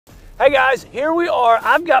Hey guys, here we are.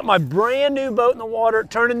 I've got my brand new boat in the water,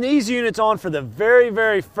 turning these units on for the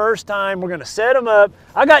very first time. We're gonna set them up.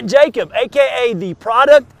 I got Jacob, AKA the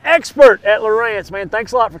product expert at Lowrance. Man,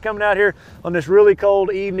 thanks a lot for coming out here on this really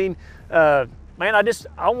cold evening. Man,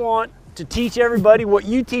 I want to teach everybody what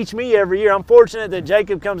you teach me every year. I'm fortunate that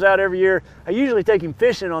Jacob comes out every year. I usually take him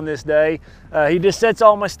fishing on this day. He just sets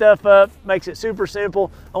all my stuff up, makes it super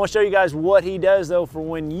simple. I want to show you guys what he does though for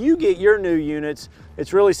when you get your new units.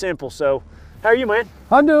 It's really simple. So how are you, man?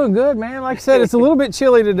 I'm doing good, man. Like I said, it's a little bit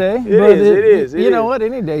chilly today. It is. You know what?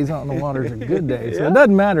 Any days out in the water is a good day. So Yeah. it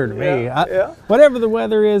doesn't matter to me. Whatever the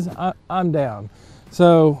weather is, I'm down.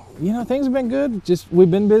 So, you know, things have been good. We've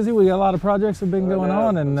been busy. We got a lot of projects that have been going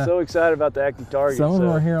on. And I'm so excited about the active target. Some of them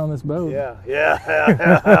are here on this boat. Yeah.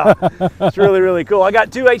 It's really cool. I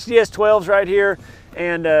got two HDS 12s right here.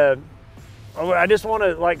 And I just want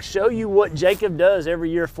to like show you what Jacob does every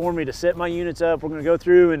year for me to set my units up. We're going to go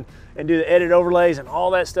through and do the edit overlays and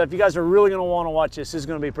all that stuff. You guys are really going to want to watch this. This is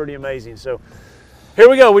going to be pretty amazing. So here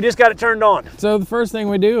we go. We just got it turned on. So the first thing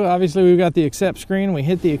we do, obviously we've got the accept screen. We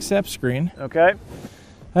hit the accept screen. Okay.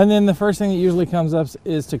 And then the first thing that usually comes up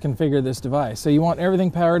is to configure this device. So you want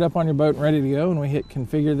everything powered up on your boat and ready to go, and we hit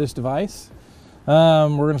configure this device. We're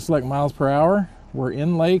going to select miles per hour. We're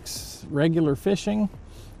in lakes, regular fishing,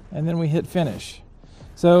 and then we hit finish.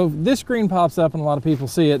 So this screen pops up and a lot of people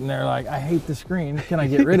see it and they're like, I hate the screen, can I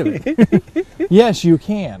get rid of it? Yes, you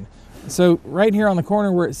can. So right here on the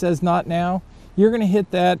corner where it says not now, you're gonna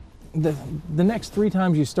hit that. The next 3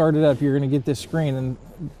 times you start it up, you're gonna get this screen, and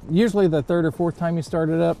usually the 3rd or 4th time you start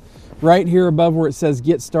it up, right here above where it says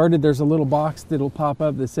get started, there's a little box that'll pop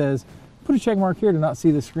up that says, put a check mark here to not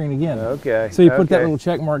see the screen again. Okay. So you put that little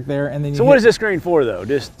check mark there, and then you. So what is this screen for though?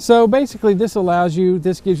 So basically this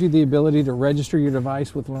gives you the ability to register your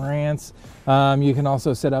device with Lowrance. You can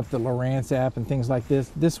also set up the Lowrance app and things like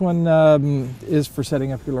this. This one is for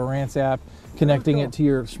setting up your Lowrance app, connecting it to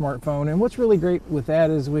your smartphone. And what's really great with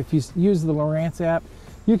that is if you use the Lowrance app,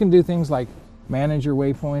 you can do things like manage your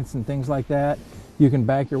waypoints and things like that. You can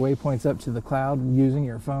back your waypoints up to the cloud using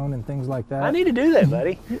your phone and things like that. I need to do that,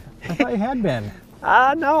 buddy. I thought you had been.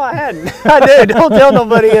 No, I hadn't. I did. Don't tell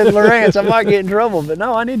nobody at Lowrance. I might get in trouble, but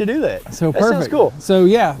no, I need to do that. So that perfect. Sounds cool. So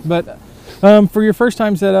yeah, but for your first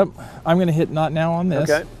time setup, I'm going to hit not now on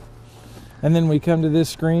this. Okay. And then we come to this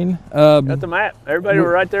screen. Got the map. Everybody,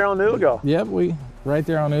 we're right there on Oologah. Yep, right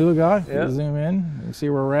there on Oologah. Yep. Zoom in. You can see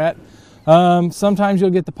where we're at. Sometimes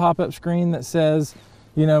you'll get the pop-up screen that says,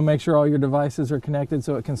 you know, make sure all your devices are connected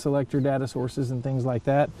so it can select your data sources and things like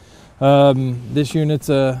that. This unit's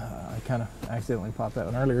I kind of accidentally popped that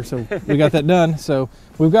one earlier, so we got that done. So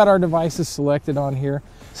we've got our devices selected on here.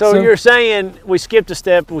 So you're saying we skipped a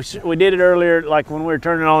step. We did it earlier, like when we were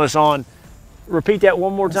turning all this on. Repeat that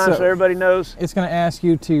one more time so everybody knows. It's going to ask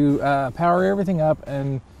you to power everything up,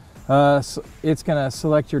 and it's going to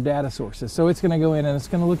select your data sources. So it's going to go in and it's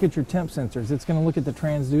going to look at your temp sensors. It's going to look at the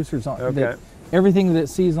transducers on everything that it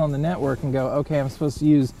sees on the network and go, okay, I'm supposed to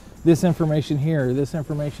use this information here, this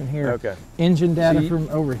information here, engine data from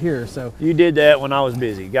over here. So you did that when I was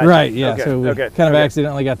busy. Gotcha. Right, yeah. So we kind of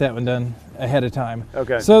accidentally got that one done ahead of time.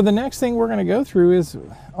 Okay. So the next thing we're going to go through is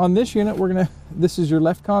on this unit, this is your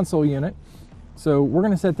left console unit. So we're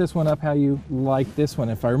going to set this one up how you like this one.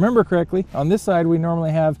 If I remember correctly, on this side we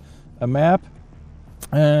normally have a map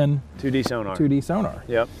and 2D sonar. 2D sonar.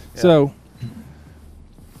 Yep. So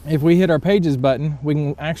if we hit our pages button, we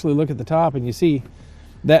can actually look at the top and you see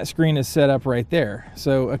that screen is set up right there.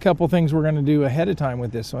 So a couple things we're going to do ahead of time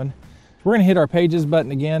with this one. We're going to hit our pages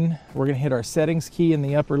button again. We're going to hit our settings key in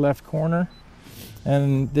the upper left corner,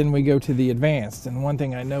 and then we go to the advanced. And one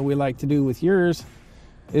thing I know we like to do with yours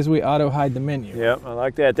is we auto hide the menu. Yep, I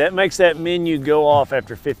like that. That makes that menu go off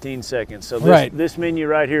after 15 seconds. So this menu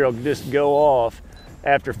right here will just go off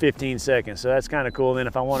after 15 seconds. So that's kind of cool. Then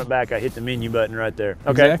if I want it back, I hit the menu button right there.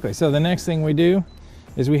 Okay. Exactly. So the next thing we do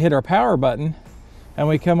is we hit our power button and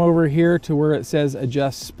we come over here to where it says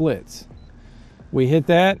adjust splits. We hit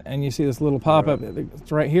that and you see this little pop-up.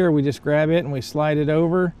 It's right here. We just grab it and we slide it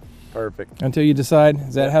over. Perfect. Until you decide,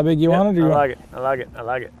 is that how big you want it? Or I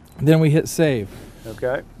like it. Then we hit save.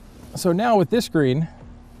 Okay. So now with this screen,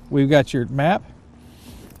 we've got your map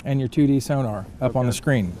and your 2D sonar up on the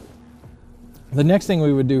screen. The next thing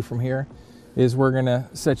we would do from here is we're going to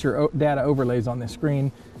set your data overlays on this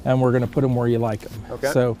screen and we're going to put them where you like them.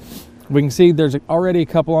 Okay. So we can see there's already a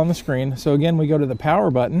couple on the screen. So again, we go to the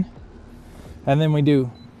power button and then we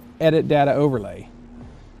do edit data overlay.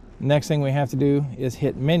 Next thing we have to do is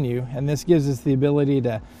hit menu, and this gives us the ability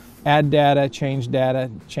to add data, change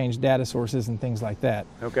data sources, and things like that.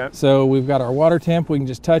 Okay. So we've got our water temp. We can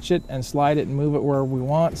just touch it and slide it and move it where we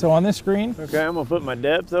want. So on this screen. Okay, I'm gonna put my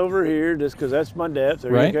depth over here just because that's my depth. Are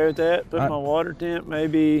you right. okay with that? Put my water temp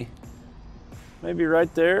maybe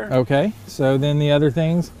right there. Okay. So then the other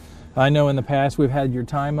things, I know in the past we've had your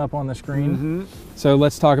time up on the screen. Mm-hmm. So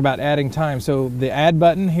let's talk about adding time. So the add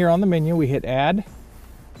button here on the menu, we hit add,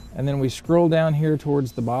 and then we scroll down here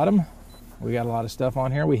towards the bottom. We got a lot of stuff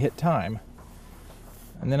on here. We hit time.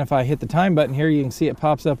 And then if I hit the time button here, you can see it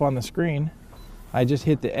pops up on the screen. I just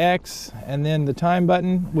hit the X and then the time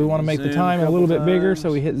button. We want to make the time a little bit bigger,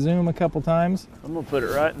 so we hit zoom a couple times. I'm gonna put it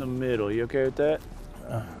right in the middle. You okay with that?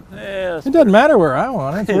 Yeah. It doesn't matter where I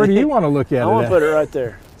want it. Where do you want to look at it? I want to put it right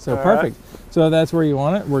there. So perfect. So that's where you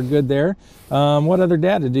want it. We're good there. What other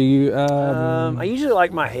data do you? I usually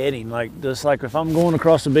like my heading, just like if I'm going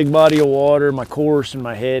across a big body of water, my course and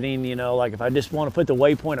my heading. You know, like if I just want to put the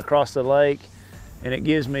waypoint across the lake, and it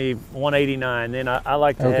gives me 189, then I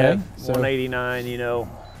like to have 189. You know.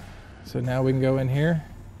 So now we can go in here.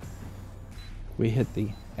 We hit the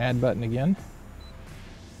add button again,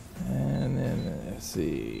 and then let's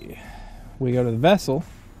see. We go to the vessel.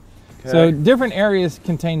 Okay. So different areas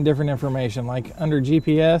contain different information. Like under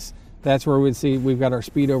GPS, that's where we'd see we've got our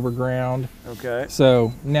speed over ground. Okay.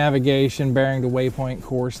 So navigation, bearing to waypoint,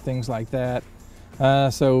 course, things like that.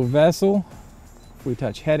 So vessel, we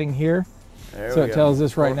touch heading here. So it tells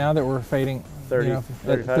us right now that we're fading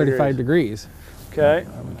 35 degrees. Okay.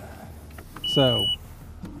 So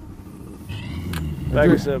back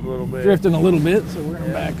us up a little bit. Drifting a little bit, so we're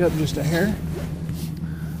gonna back up just a hair.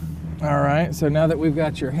 All right, so now that we've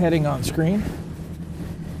got your heading on screen,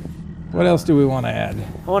 what else do we want to add?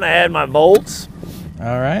 I want to add my bolts.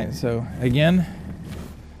 All right, so again,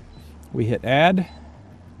 we hit add,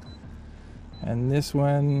 and this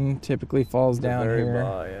one typically falls down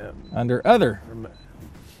here under other.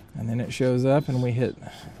 And then it shows up and we hit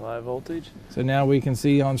supply voltage. So now we can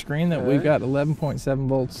see on screen that we've got 11.7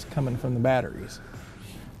 volts coming from the batteries.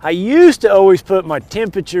 I used to always put my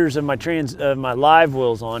temperatures of my live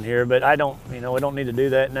wells on here, but I don't, we don't need to do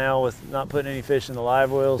that now with not putting any fish in the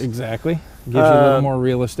live wells. Exactly. Gives you a little more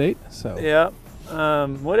real estate. So yeah.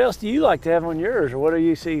 What else do you like to have on yours, or what do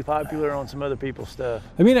you see popular on some other people's stuff?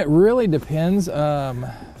 I mean, it really depends.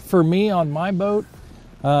 For me, on my boat,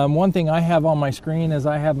 one thing I have on my screen is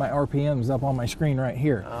I have my RPMs up on my screen right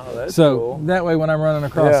here. Oh, that's so cool. That way when I'm running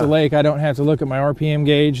across the lake, I don't have to look at my RPM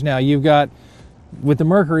gauge. Now you've got, with the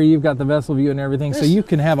Mercury, you've got the vessel view and everything, so you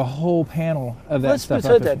can have a whole panel of that stuff. Let's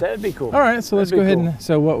put that. That'd be cool. All right, so let's go ahead and,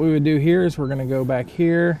 so what we would do here is we're going to go back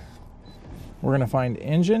here. We're going to find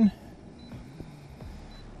engine.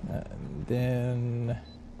 And then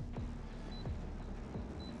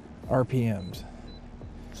RPMs.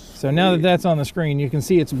 So now that that's on the screen, you can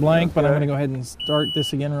see it's blank, but I'm going to go ahead and start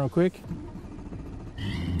this again real quick.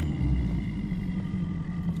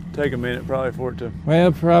 Take a minute probably for it to.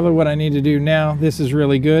 Well, probably what I need to do now, this is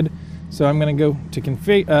really good. So I'm going to go to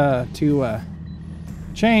config,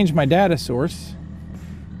 change my data source.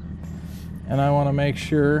 And I want to make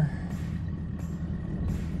sure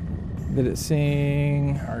that it's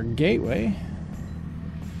seeing our gateway.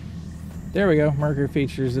 There we go, Mercury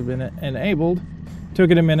features have been enabled.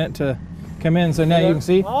 Took it a minute to come in, so now you can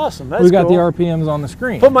see awesome. That's we've got the RPMs on the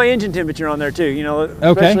screen. Put my engine temperature on there too,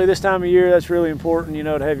 especially this time of year. That's really important,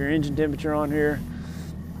 to have your engine temperature on here.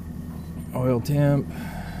 Oil temp.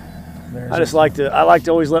 I like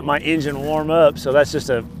to always let my engine warm up, so that's just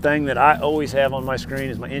a thing that I always have on my screen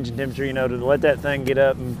is my engine temperature, to let that thing get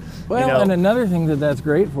up and and another thing that's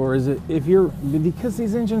great for is that because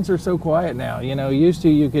these engines are so quiet now, used to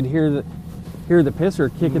you could hear the pisser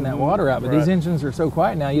kicking that water out, but these engines are so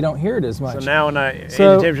quiet now you don't hear it as much. So now when engine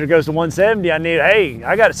temperature goes to 170,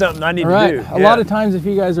 I got something I need to do. A lot of times if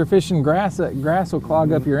you guys are fishing grass, that grass will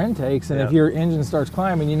clog up your intakes, and if your engine starts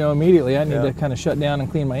climbing, immediately I need to kind of shut down and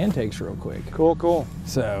clean my intakes real quick. Cool.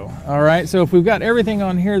 So, all right, so if we've got everything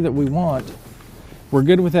on here that we want, we're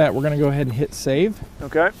good with that. We're going to go ahead and hit save.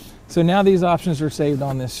 Okay. So now these options are saved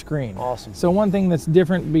on this screen. Awesome. So one thing that's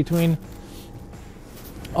different between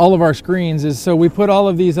all of our screens is, so we put all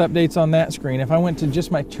of these updates on that screen. If I went to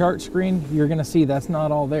just my chart screen, you're going to see that's not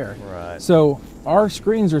all there. Right. So our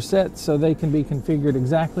screens are set so they can be configured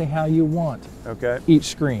exactly how you want each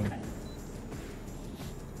screen.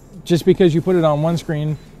 Just because you put it on one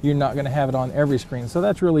screen, you're not going to have it on every screen. So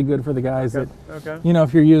that's really good for the guys that,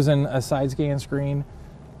 if you're using a side scan screen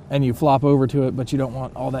and you flop over to it, but you don't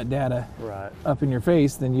want all that data up in your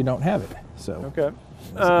face, then you don't have it. So,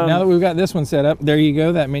 so now that we've got this one set up, there you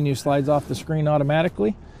go. That menu slides off the screen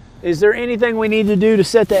automatically. Is there anything we need to do to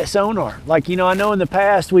set that sonar? Like, you know, I know in the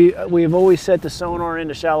past we have always set the sonar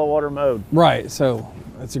into shallow water mode. Right, so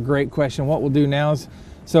that's a great question. What we'll do now is,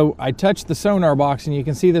 so I touched the sonar box and you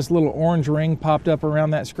can see this little orange ring popped up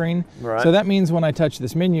around that screen. Right. So that means when I touch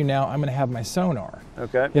this menu now, I'm gonna have my sonar.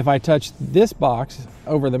 Okay. If I touch this box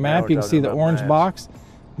over the map, you can see the orange box,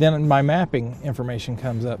 then my mapping information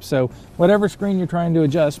comes up. So whatever screen you're trying to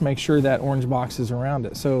adjust, make sure that orange box is around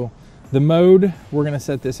it. So the mode, we're gonna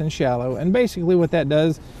set this in shallow. And basically what that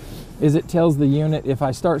does is it tells the unit, if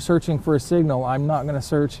I start searching for a signal, I'm not gonna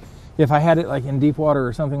search, if I had it like in deep water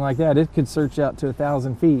or something like that, it could search out to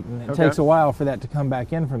 1,000 feet and it takes a while for that to come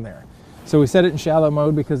back in from there. So we set it in shallow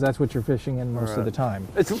mode because that's what you're fishing in most of the time.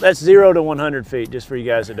 That's 0 to 100 feet, just for you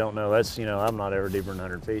guys that don't know. That's, you know, I'm not ever deeper than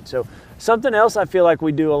 100 feet. So something else I feel like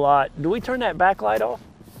we do a lot. Do we turn that backlight off?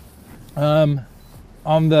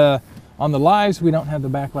 On the lives, we don't have the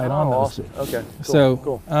backlight on those. Awesome. Okay, cool, so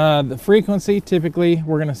cool. The frequency, typically,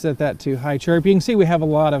 we're gonna set that to high chirp. You can see we have a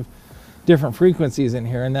lot of different frequencies in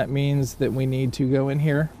here, and that means that we need to go in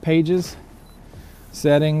here, pages,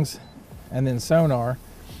 settings, and then sonar.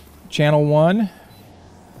 Channel 1,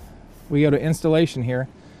 we go to installation here.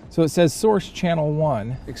 So it says source channel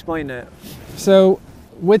 1. Explain that. So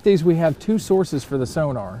with these, we have 2 sources for the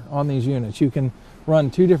sonar on these units. You can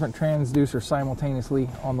run 2 different transducers simultaneously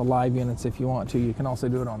on the live units if you want to. You can also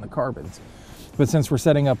do it on the carbons. But since we're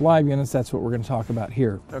setting up live units, that's what we're going to talk about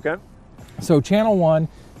here. Okay. So channel 1,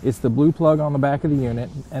 it's the blue plug on the back of the unit,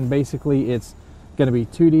 and basically it's going to be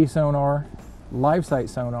 2D sonar, live sight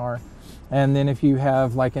sonar, and then if you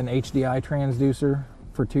have like an HDI transducer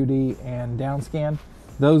for 2D and downscan,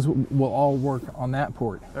 those will all work on that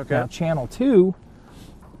port. Okay. Now channel 2,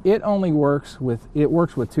 it works with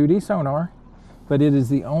 2D sonar, but it is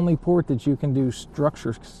the only port that you can do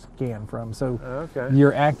structure scan from. So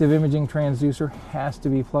your active imaging transducer has to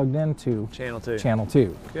be plugged into channel 2. Channel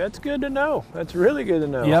 2. That's good to know. That's really good to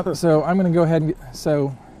know. Yep. So I'm going to go ahead and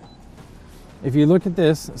so if you look at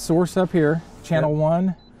this source up here, channel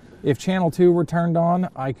 1. If channel 2 were turned on,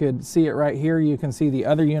 I could see it right here. You can see the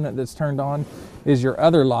other unit that's turned on is your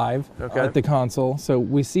other live at the console. So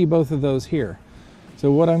we see both of those here.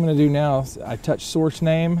 So what I'm going to do now is I touch source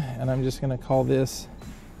name, and I'm just going to call this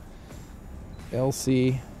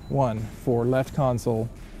LC1 for left console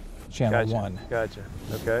channel 1. Gotcha.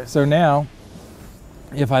 Okay. So now,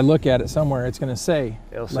 if I look at it somewhere, it's going to say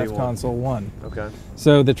LC1. left console 1. Okay.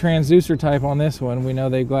 So the transducer type on this one, we know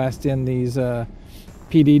they glassed in these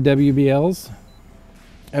PD WBLs,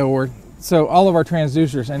 so all of our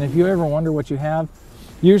transducers, and if you ever wonder what you have,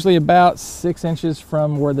 usually about 6 inches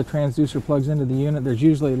from where the transducer plugs into the unit, there's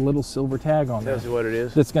usually a little silver tag on there. Tells you what it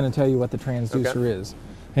is. That's going to tell you what the transducer is.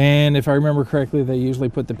 And if I remember correctly, they usually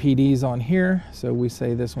put the PDs on here, so we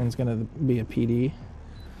say this one's going to be a PD.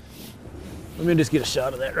 Let me just get a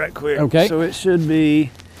shot of that right quick. Okay. So it should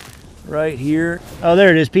be right here. Oh, there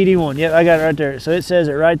it is, PD1. Yep, I got it right there. So it says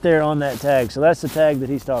it right there on that tag. So that's the tag that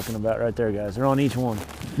he's talking about right there, guys. They're on each one.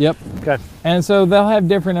 Yep. Okay. And so they'll have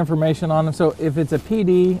different information on them. So if it's a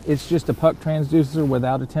PD, it's just a puck transducer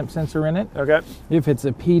without a temp sensor in it. Okay. If it's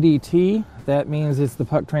a PDT, that means it's the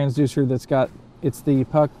puck transducer it's the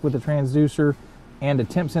puck with a transducer and a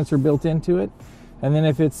temp sensor built into it. And then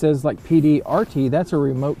if it says like PDRT, that's a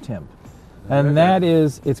remote temp. And that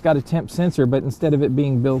is, it's got a temp sensor, but instead of it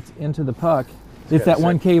being built into the puck, it's that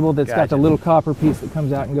one cable that's got the little copper piece that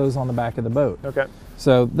comes out and goes on the back of the boat. Okay.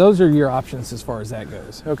 So those are your options as far as that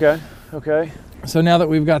goes. Okay. Okay. So now that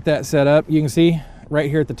we've got that set up, you can see right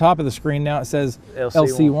here at the top of the screen now it says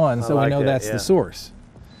LC1, so we know that's the source.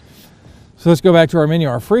 So let's go back to our menu.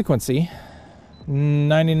 Our frequency,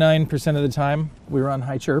 99% of the time we run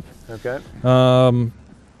high chirp. Okay.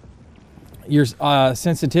 Your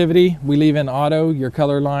sensitivity, we leave in auto. Your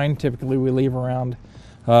color line, typically we leave around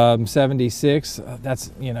 76.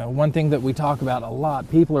 That's, you know, one thing that we talk about a lot.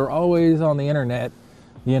 People are always on the internet,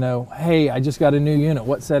 you know, hey, I just got a new unit.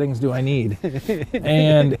 What settings do I need?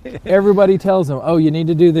 And everybody tells them, oh, you need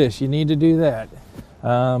to do this, you need to do that.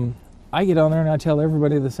 I get on there and I tell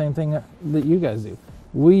everybody the same thing that you guys do.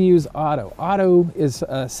 We use auto. Auto is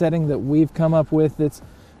a setting that we've come up with that's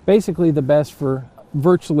basically the best for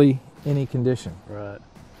virtually any condition. Right.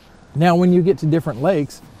 Now, when you get to different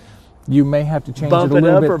lakes, you may have to change bump it a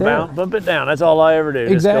little up bit or there. Bump it down. That's all I ever do.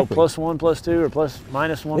 Exactly. Just go +1, +2, or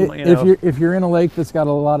 ±1. You know. If you're in a lake that's got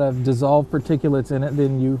a lot of dissolved particulates in it,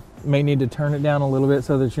 then you may need to turn it down a little bit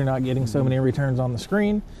so that you're not getting so many returns on the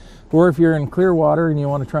screen. Or if you're in clear water and you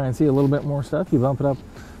want to try and see a little bit more stuff, you bump it up.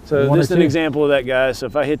 So just an example of that, guys. So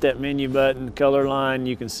if I hit that menu button, color line,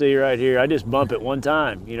 you can see right here, I just bump it one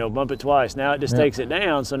time, you know, bump it twice. Now it just takes it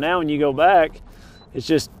down. So now when you go back, it's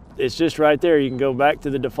just it's just right there. You can go back to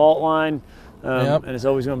the default line, Yep. and it's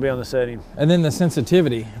always going to be on the setting. And then the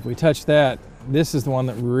sensitivity, if we touch that, this is the one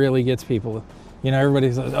that really gets people. You know,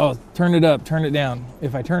 everybody's like, oh, turn it up, turn it down.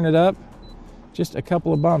 If I turn it up, just a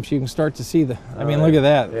couple of bumps, you can start to see the, I mean, look at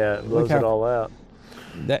that. Yeah, it blows it all out.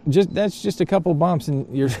 That's just a couple bumps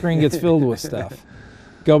and your screen gets filled with stuff.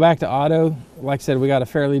 Go back to auto. Like I said, we got a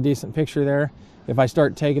fairly decent picture there. If I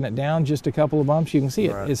start taking it down just a couple of bumps, you can see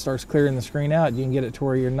it. Right. It starts clearing the screen out. You can get it to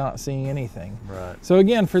where you're not seeing anything. Right. So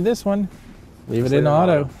again, for this one, leave it in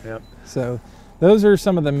auto. Yep. So those are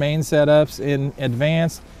some of the main setups. In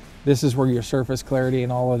advanced, this is where your surface clarity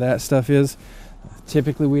and all of that stuff is.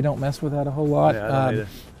 Typically, we don't mess with that a whole lot. Yeah, I don't either.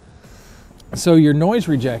 So your noise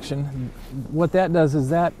rejection, what that does is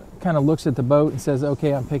that kind of looks at the boat and says,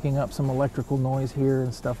 okay, I'm picking up some electrical noise here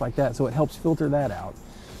and stuff like that. So it helps filter that out.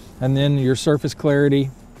 And then your surface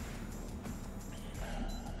clarity,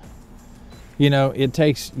 you know, it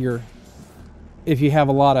takes your, if you have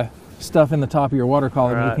a lot of stuff in the top of your water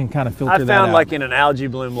column, Right. You can kind of filter that out. I found like in an algae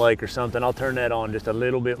bloom lake or something, I'll turn that on just a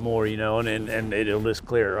little bit more, you know, and it'll just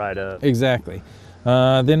clear it right up. Exactly.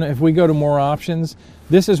 Then if we go to more options,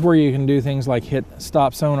 this is where you can do things like hit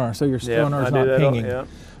stop sonar, so your sonar's not pinging.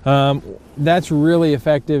 That's really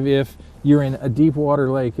effective if you're in a deep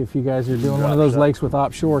water lake. If you guys are doing one of those lakes with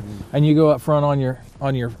offshore, and you go up front on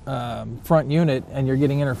your front unit, and you're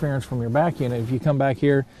getting interference from your back unit, if you come back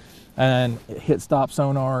here and hit stop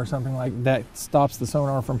sonar or something like that, stops the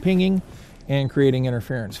sonar from pinging and creating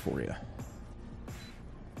interference for you.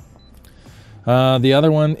 The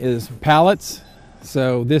other one is pallets.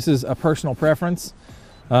 So this is a personal preference.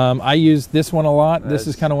 I use this one a lot. This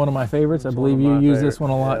is kind of one of my favorites. I believe you use this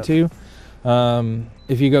one a lot too.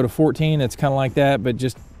 If you go to 14, it's kind of like that, but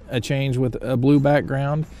just a change with a blue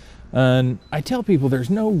background. And I tell people there's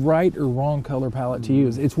no right or wrong color palette to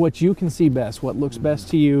use. It's what you can see best, what looks best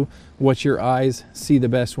to you, what your eyes see the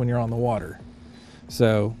best when you're on the water.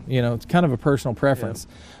 So, you know, it's kind of a personal preference.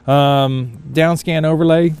 Downscan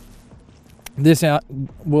overlay. This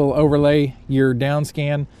will overlay your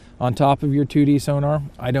downscan on top of your 2D sonar.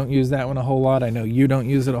 I don't use that one a whole lot. I know you don't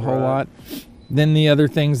use it a whole lot. Then the other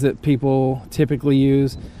things that people typically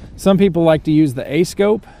use, some people like to use the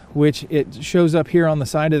A-scope, which it shows up here on the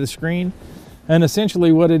side of the screen. And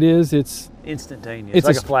essentially what it is, it's instantaneous. It's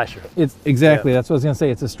like a flasher. It's exactly, that's what I was gonna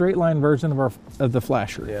say. It's a straight line version of the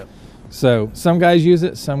flasher. Yeah. So some guys use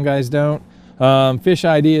it, some guys don't. Fish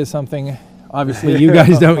ID is something obviously you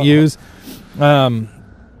guys don't use.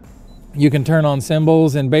 You can turn on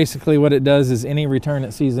symbols, and basically what it does is any return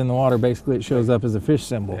it sees in the water, basically it shows up as a fish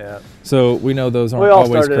symbol. Yeah. So we know those aren't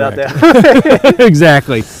always correct. We all started out there.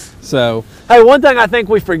 Exactly. So, hey, one thing I think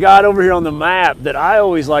we forgot over here on the map that I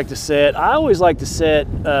always like to set,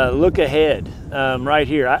 look ahead right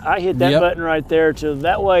here. I hit that button right there, so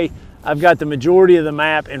that way I've got the majority of the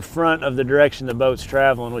map in front of the direction the boat's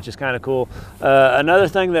traveling, which is kind of cool. Another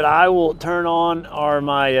thing that I will turn on are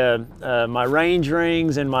my my range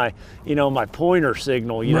rings and my my pointer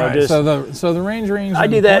signal. You know, just so the range rings I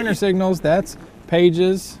and do the that. pointer signals. That's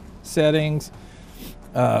pages, settings,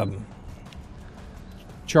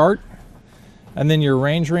 chart, and then your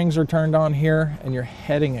range rings are turned on here, and your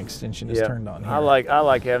heading extension is turned on here. I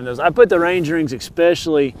like having those. I put the range rings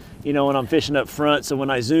especially, when I'm fishing up front, so when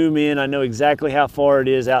I zoom in, I know exactly how far it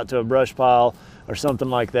is out to a brush pile or something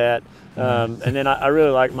like that. And then I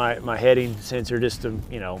really like my heading sensor, just to,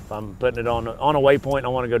 if I'm putting it on a waypoint, I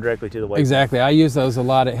want to go directly to the waypoint. Exactly. I use those a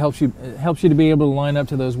lot. It helps you to be able to line up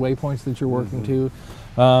to those waypoints that you're working to.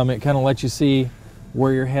 It kind of lets you see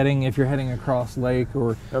where you're heading, if you're heading across lake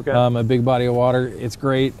or a big body of water. It's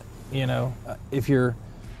great. If you're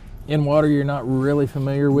in water you're not really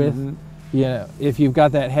familiar with, if you've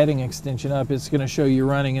got that heading extension up, it's going to show you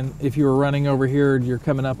running, and if you were running over here, you're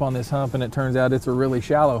coming up on this hump and it turns out it's a really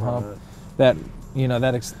shallow hump, that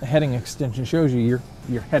heading extension shows you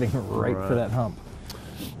you're heading right for that hump.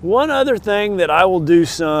 One other thing that I will do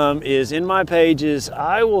some is in my pages,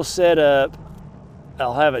 I will set up,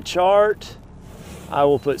 I'll have a chart, I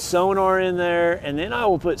will put sonar in there, and then I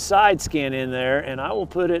will put side scan in there, and I will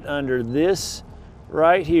put it under this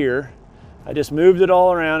right here. I just moved it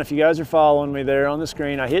all around. If you guys are following me there on the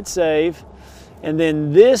screen, I hit save. And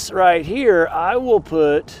then this right here, I will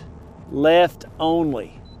put left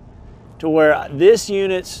only, to where this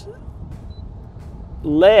unit's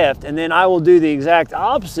left, and then I will do the exact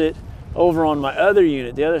opposite over on my other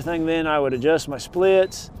unit. The other thing then, I would adjust my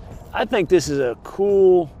splits. I think this is a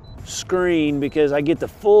cool screen because I get the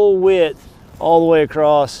full width all the way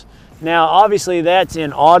across. Now obviously that's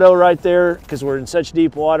in auto right there because we're in such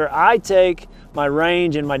deep water. I take my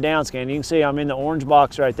range and my downscan. You can see I'm in the orange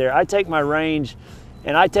box right there. I take my range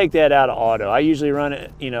and I take that out of auto. I usually run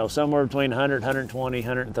it, you know, somewhere between 100, 120,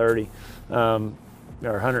 130, or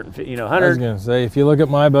 150, you know, 100. I was going to say, if you look at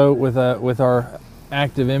my boat with our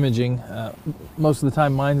active imaging, most of the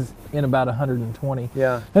time mine's in about 120.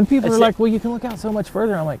 Yeah. And people are like, well, you can look out so much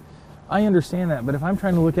further. I'm like, I understand that, but if I'm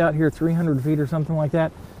trying to look out here 300 feet or something like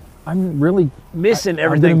that, I'm really missing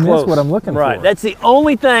everything I'm close. Miss what I'm looking right. for. That's the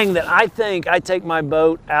only thing that I think I take my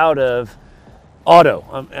boat out of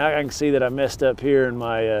auto. I can see that I messed up here in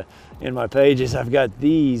my pages. I've got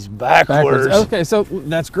these backwards. Okay, so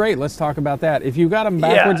that's great. Let's talk about that. If you've got them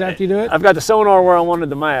backwards after you do it. I've got the sonar where I wanted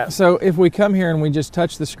the map. So if we come here and we just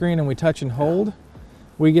touch the screen and we touch and hold,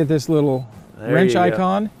 we get this little wrench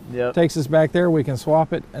icon. Yep. Takes us back there. We can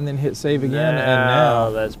swap it and then hit save again. And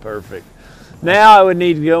now that's perfect. Now I would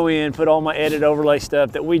need to go in, put all my edit overlay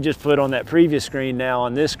stuff that we just put on that previous screen now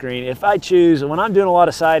on this screen. If I choose, when I'm doing a lot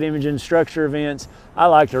of side imaging, structure events, I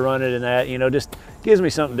like to run it in that, you know, just gives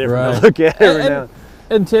me something different to look at every now.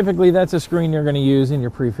 And typically that's a screen you're going to use in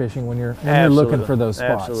your pre-fishing when you're looking for those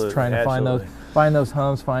spots, trying to find those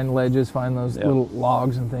humps, find ledges, find those little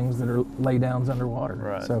logs and things that are laydowns underwater.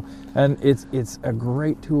 Right. So, and it's a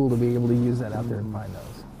great tool to be able to use that out there and find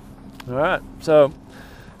those. All right. So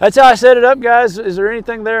that's how I set it up, guys. Is there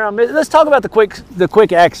anything there? Let's talk about the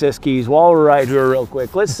quick access keys while we're right here real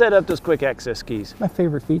quick. Let's set up those quick access keys. My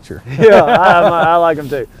favorite feature. Yeah, I like them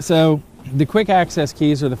too. So the quick access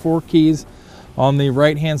keys are the 4 keys on the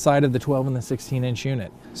right-hand side of the 12 and the 16-inch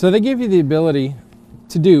unit. So they give you the ability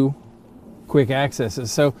to do quick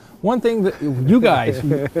accesses. So one thing that you guys,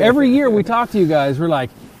 every year we talk to you guys, we're like,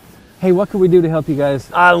 hey, what can we do to help you guys?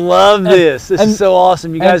 I love this. This is so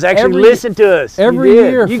awesome. You guys actually listen to us. Every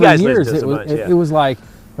year, you for guys years, listen to us a bunch, it was like,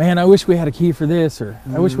 man, I wish we had a key for this, or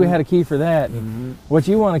I wish we had a key for that. And what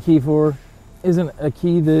you want a key for isn't a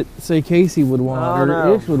key that, say, Casey would want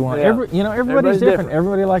or Ish would want. Yeah. Everybody's different.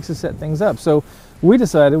 Everybody likes to set things up. So we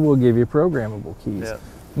decided we'll give you programmable keys. Yeah.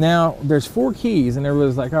 Now, there's 4 keys, and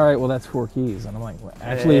everybody's like, all right, well, that's 4 keys. And I'm like, well,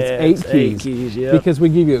 actually, it's 8 keys. Because we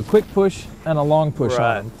give you a quick push and a long push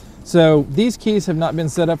on them. So these keys have not been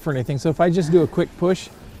set up for anything. So if I just do a quick push,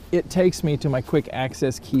 it takes me to my quick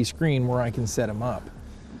access key screen where I can set them up.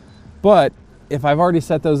 But if I've already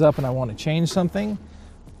set those up and I want to change something,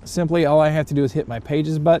 simply all I have to do is hit my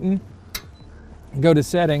pages button, go to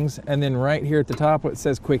settings, and then right here at the top it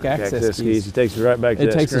says quick access keys. It takes you right back to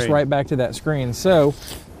that screen. It takes us right back to that screen. So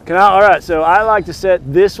all right, so I like to set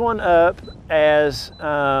this one up as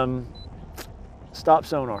stop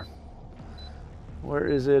sonar. Where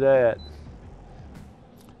is it at?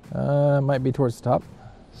 Might be towards the top.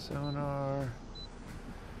 Sonar.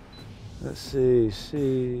 Let's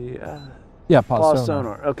see. Yeah, pause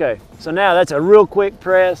sonar. Okay, so now that's a real quick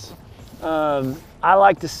press. I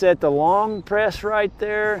like to set the long press right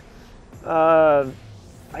there. I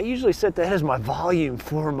usually set that as my volume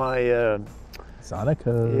for my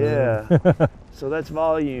Sonica. Yeah. So that's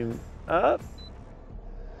volume up.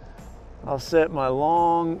 I'll set my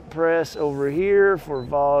long press over here for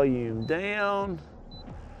volume down.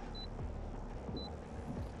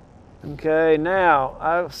 Okay, now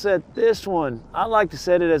I'll set this one. I like to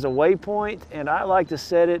set it as a waypoint, and I like to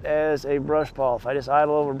set it as a brush pile. If I just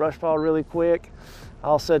idle over brush pile really quick,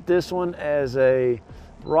 I'll set this one as a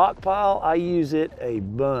rock pile. I use it a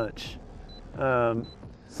bunch.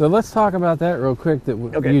 So let's talk about that real quick that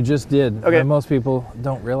you just did. Okay. Most people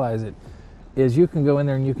don't realize it. Is you can go in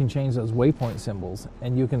there and you can change those waypoint symbols,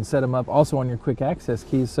 and you can set them up also on your quick access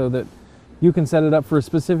keys so that you can set it up for a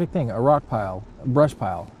specific thing, a rock pile, a brush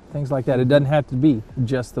pile, things like that. It doesn't have to be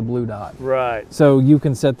just the blue dot. Right. So you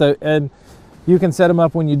can set you can set them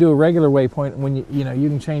up when you do a regular waypoint. When you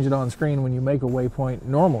can change it on screen when you make a waypoint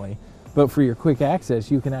normally, but for your quick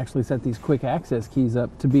access, you can actually set these quick access keys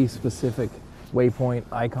up to be specific waypoint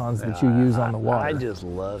icons that you use on the water. I just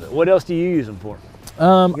love it. What else do you use them for?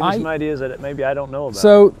 Give me some ideas that maybe I don't know about.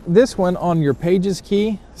 So this one on your pages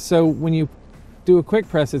key, so when you do a quick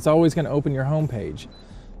press, it's always going to open your home page.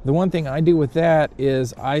 The one thing I do with that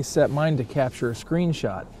is I set mine to capture a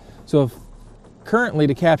screenshot. So currently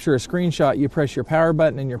to capture a screenshot, you press your power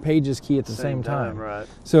button and your pages key at the same time. Right.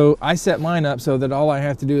 So I set mine up so that all I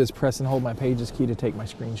have to do is press and hold my pages key to take my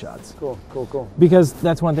screenshots. Cool. Because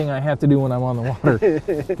that's one thing I have to do when I'm on the water.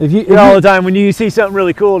 All the time when you see something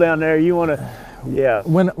really cool down there, you want to, yeah.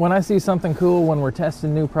 When I see something cool, when we're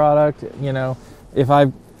testing new product, if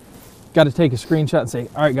I've got to take a screenshot and say,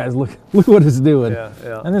 all right guys, look what it's doing.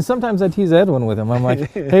 Yeah. And then sometimes I tease Edwin with him. I'm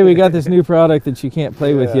like, hey, we got this new product that you can't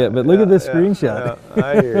play with yet, but look at this screenshot. Yeah,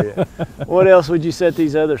 I hear you. What else would you set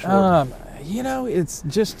these others for? It's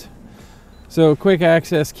just, so quick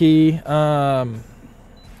access key.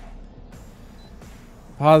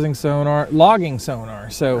 pausing sonar, logging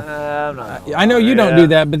sonar. So I know you don't yeah. do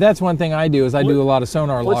that, but that's one thing I do is I do a lot of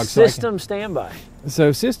sonar What's logs. system standby?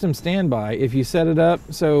 So system standby, if you set it up,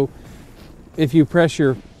 so if you press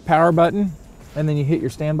your power button and then you hit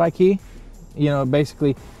your standby key, you know,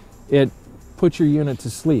 basically it puts your unit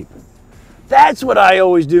to sleep. That's what I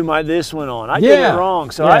always do this one on. I did it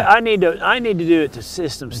wrong, so yeah. I need to do it to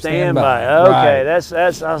system standby. Okay, right. that's.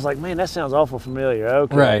 I was like, man, that sounds awful familiar.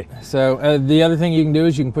 Okay, Right. So the other thing you can do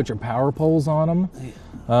is you can put your power poles on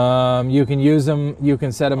them. You can use them. You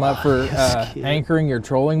can set them up for anchoring your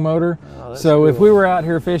trolling motor. Oh, so cool. if we were out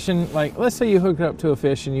here fishing, like let's say you hooked up to a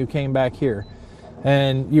fish and you came back here,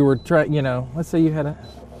 and you were you know, let's say you had a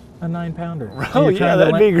 9-pounder. Oh yeah,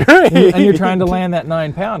 that'd be great. And you're trying to land that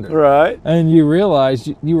 9-pounder. Right. And you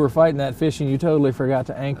realized you were fighting that fish and you totally forgot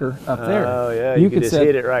to anchor up there. Oh yeah, you could just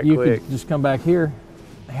hit it right quick. You could just come back here,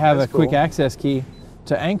 have That's a quick cool. access key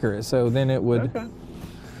to anchor it. So then it would. Okay.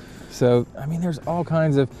 So I mean, there's all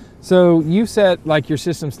kinds of. So you set like your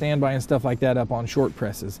system standby and stuff like that up on short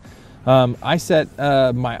presses. I set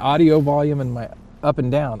my audio volume and my up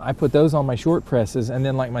and down. I put those on my short presses, and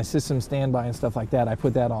then like my system standby and stuff like that, I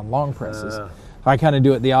put that on long presses. I kind of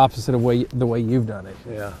do it the opposite of the way you've done it.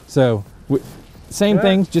 Yeah. So same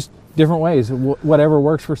things, just different ways. Whatever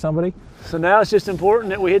works for somebody. So now it's just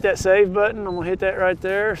important that we hit that save button. I'm gonna hit that right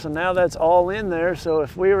there. So now that's all in there. So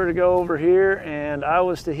if we were to go over here and I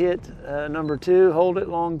was to hit number 2, hold it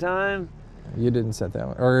long time. You didn't set that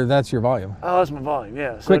one, or that's your volume. Oh, that's my volume,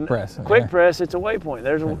 yeah. So Quick press. Quick press, it's a waypoint.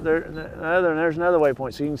 There's another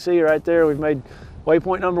waypoint. So you can see right there, we've made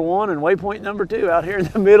waypoint number 1 and waypoint number 2 out here in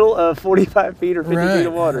the middle of 45 feet or 50 feet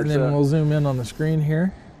of water. And then we'll zoom in on the screen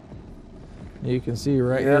here. You can see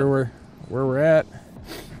right here where we're at.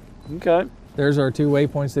 Okay. There's our 2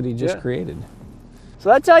 waypoints that he just created. So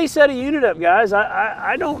that's how you set a unit up, guys.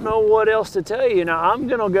 I don't know what else to tell you. Now I'm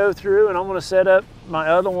gonna go through and I'm gonna set up my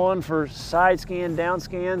other one for side scan, down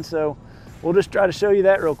scan. So we'll just try to show you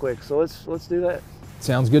that real quick. So let's do that.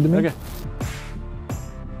 Sounds good to me. Okay.